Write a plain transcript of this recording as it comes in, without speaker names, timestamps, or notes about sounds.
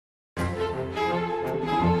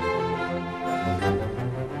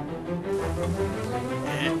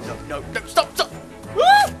no, stop, stop!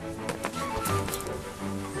 Ah!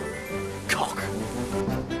 Cock.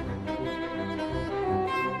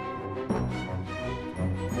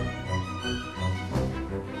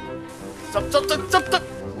 Stop, stop, stop, stop, stop!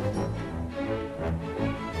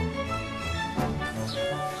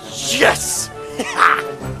 Yes!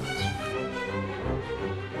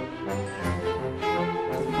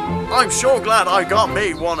 I'm sure glad I got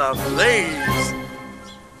me one of these!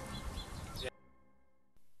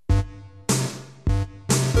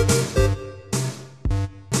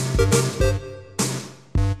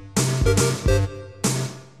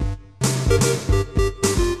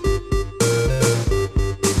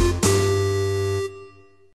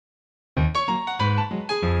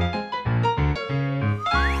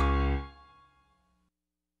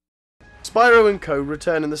 Spyro & Co.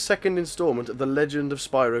 return in the second instalment of the Legend of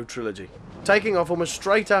Spyro trilogy. Taking off almost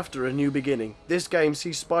straight after A New Beginning, this game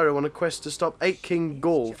sees Spyro on a quest to stop 8 King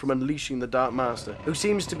Gaul from unleashing the Dark Master, who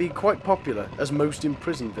seems to be quite popular, as most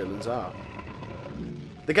imprisoned villains are.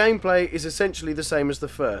 The gameplay is essentially the same as the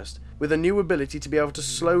first, with a new ability to be able to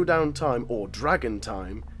slow down time, or dragon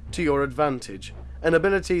time, to your advantage, an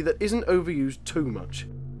ability that isn't overused too much.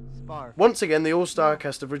 Once again, the all-star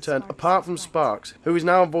cast have returned, apart from Sparks, who is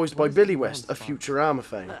now voiced by Billy West of Futurama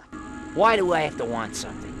fame. Why do I have to want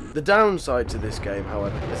something? The downside to this game,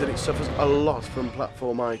 however, is that it suffers a lot from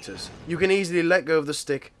platformitis. You can easily let go of the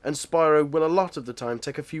stick, and Spyro will a lot of the time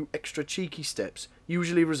take a few extra cheeky steps,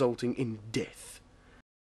 usually resulting in death.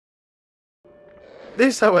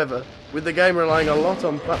 This, however, with the game relying a lot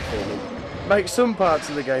on platforming, makes some parts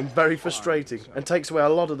of the game very frustrating and takes away a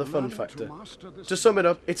lot of the fun factor. To sum it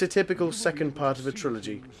up, it's a typical second part of a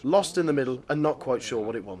trilogy, lost in the middle and not quite sure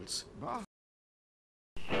what it wants.